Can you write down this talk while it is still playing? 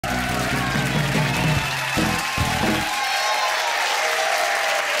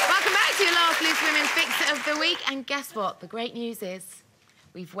the week, and guess what? The great news is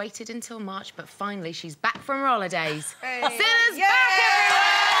we've waited until March, but finally she's back from her holidays. Hey. Cilla's back, everyone!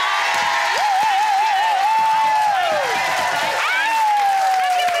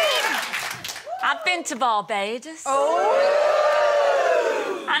 I've been to Barbados. Oh!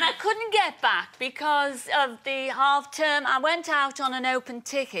 And I couldn't get back because of the half-term. I went out on an open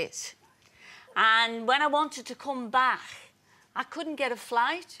ticket. And when I wanted to come back, I couldn't get a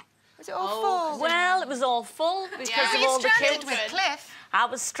flight. Was it all full? Well, it was all full because of all the children. With Cliff. I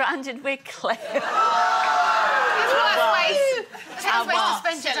was stranded with Cliff. It's worse ways to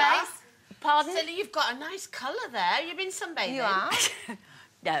spend your days. Pardon? Cilla, you've got a nice colour there. You've been sunbathing. You are?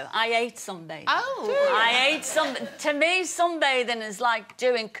 No, I ate sunbathing. Oh. I ate some... To me, sunbathing is like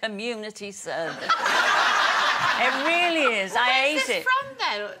doing community service. It really is. Well, I ate where's this it. from,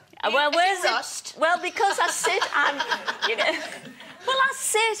 then? Well, where's Rust? Well, because I sit and, you know... Well, I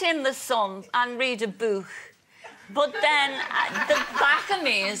sit in the sun and read a book, but then the back of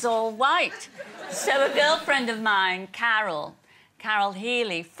me is all white. So a girlfriend of mine, Carol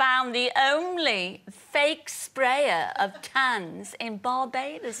Healy, found the only fake sprayer of tans in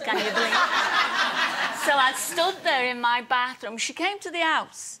Barbados, can you believe it? So I stood there in my bathroom. She came to the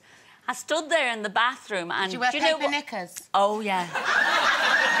house. I stood there in the bathroom and... Did you wear paper knickers? Oh, yeah.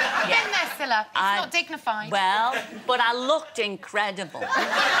 I've been there, Cilla. It's not dignified. Well, but I looked incredible.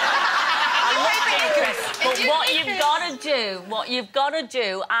 I looked incredible. But what you've got to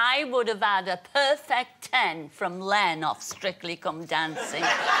do, I would have had a perfect 10 from Len off Strictly Come Dancing.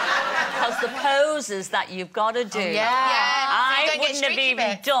 Because the poses that you've got to do... Oh, yeah. I wouldn't have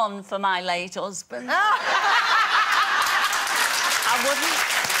even done for my late husband. I wouldn't.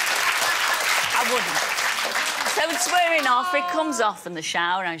 So it's wearing off. It comes off in the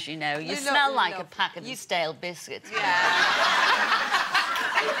shower, as you know. You smell like a pack of stale biscuits. Yeah.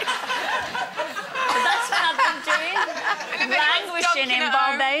 But that's what I've been doing. Languishing in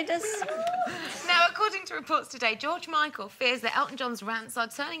Barbados. Now, according to reports today, George Michael fears that Elton John's rants are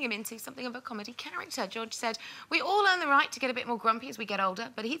turning him into something of a comedy character. George said, "We all earn the right to get a bit more grumpy as we get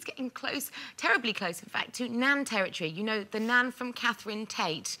older, but he's getting close, terribly close, in fact, to Nan territory. You know, the Nan from Catherine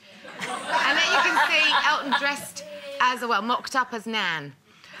Tate." And then you can see Elton dressed as, well, mocked up as Nan.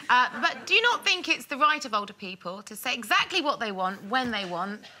 But do you not think it's the right of older people to say exactly what they want, when they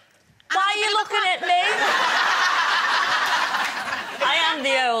want? Why are you looking at me? I am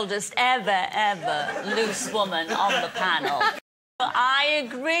the oldest ever loose woman on the panel. I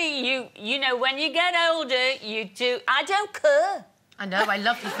agree. You know, when you get older, you do... I don't care. I know, I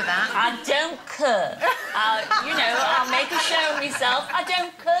love you for that. I don't care. You know, I'll make a show of myself. I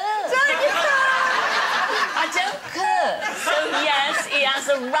don't care. Don't you care? I don't care. So, yes, he has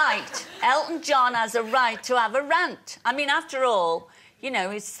a right. Elton John has a right to have a rant. I mean, after all... You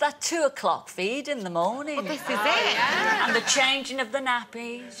know, it's that 2 o'clock feed in the morning. Well, this is it. Yeah. And the changing of the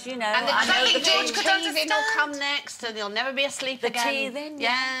nappies, you know. And the George could teething will come next and he'll never be asleep again. The teething,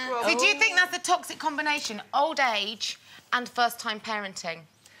 yeah. So do you think that's the toxic combination? Old age and first-time parenting?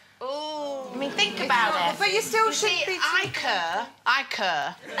 Oh. I mean, think about it. But you still shouldn't be... I cur. Oh,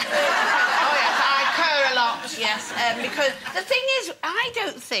 yes, I cur a lot, yes. Because the thing is, I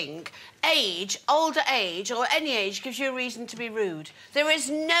don't think older age, or any age, gives you a reason to be rude. There is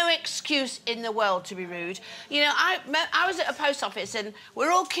no excuse in the world to be rude. You know, I was at a post office and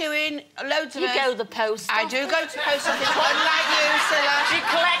we're all queuing, loads of us. You go to the post office? I do go to the post office, one like you, Cilla. Do you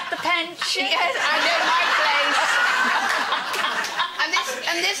collect the pension? Yes, I know my place.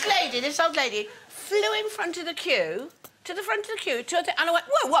 and this old lady, flew in front of the queue, to the front of the queue, and I went,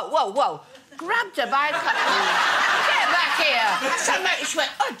 whoa. Grabbed her by the get back here. So she went,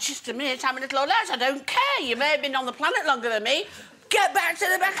 oh, just a minute, I'm a little old lad, I don't care. You may have been on the planet longer than me. Get back to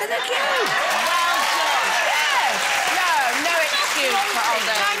the back of the queue. Well done. Yes. No excuse for old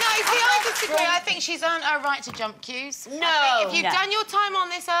age. I know, see, I disagree. I think she's earned her right to jump queues. No. I think if you've done your time on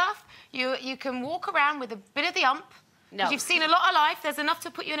this earth, you can walk around with a bit of the ump. No. If you've seen a lot of life, there's enough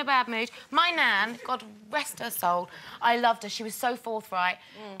to put you in a bad mood. My Nan, God rest her soul, I loved her. She was so forthright.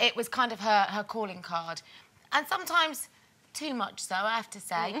 It was kind of her calling card. And sometimes too much so, I have to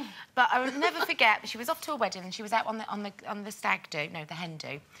say. But I will never forget, she was off to a wedding and she was out on the stag do, no, the hen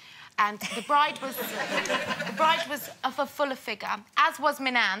do. And the bride was of a fuller figure, as was my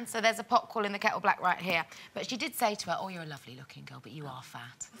Nan, so there's a pot calling the kettle black right here. But she did say to her, "Oh, you're a lovely-looking girl, but you are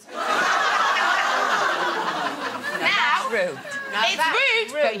fat." Now, Rude.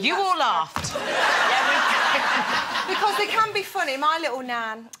 it's rude, but you all laughed. Because they can be funny. My little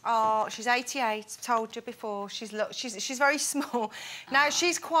Nan, oh, she's 88, told you before. She's very small. Now,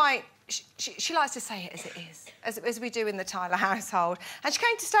 she's quite... She likes to say it as it is, as we do in the Tyler household. And she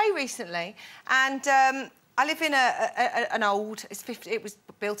came to stay recently, and I live in an old. It was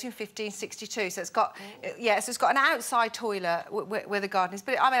built in 1562, so it's got so it's got an outside toilet where the garden is.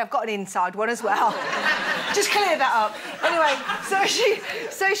 But I mean, I've got an inside one as well. Just clear that up. Anyway,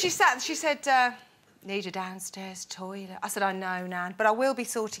 so she sat. She said, "Need a downstairs toilet." I said, "I know, Nan, but I will be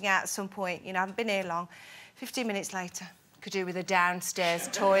sorting out at some point. You know, I haven't been here long." 15 minutes later, could do with a downstairs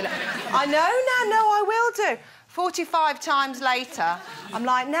toilet. I know, Nan. No, I will do. 45 times later, I'm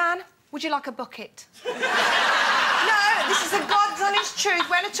like, "Nan, would you like a bucket?" No, this is a God's honest truth.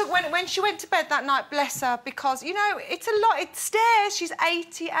 When she went to bed that night, bless her, because, you know, it's a lot. It's stairs. She's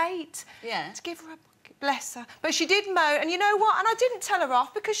 88. Yeah. To give her a bucket, bless her. But she did moan, and you know what? And I didn't tell her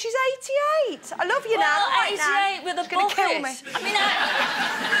off because she's 88. I love you, Nan. Well, Right, 88 with a she's gonna bucket. kill me. I mean,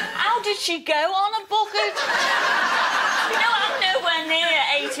 how did she go on a bucket? You know, I'm nowhere near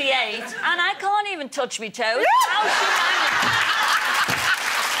 88, and I can't even touch my toes.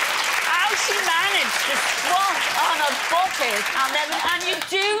 How she managed to squat on a bucket, and you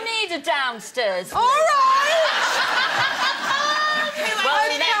do need a downstairs. All right. Well,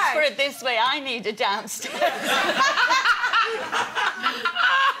 Okay. let's put it this way, I need a downstairs.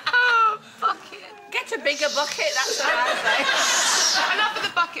 Bucket. Get a bigger bucket, that's what I say. Enough of the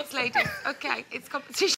buckets, ladies. OK, it's competition.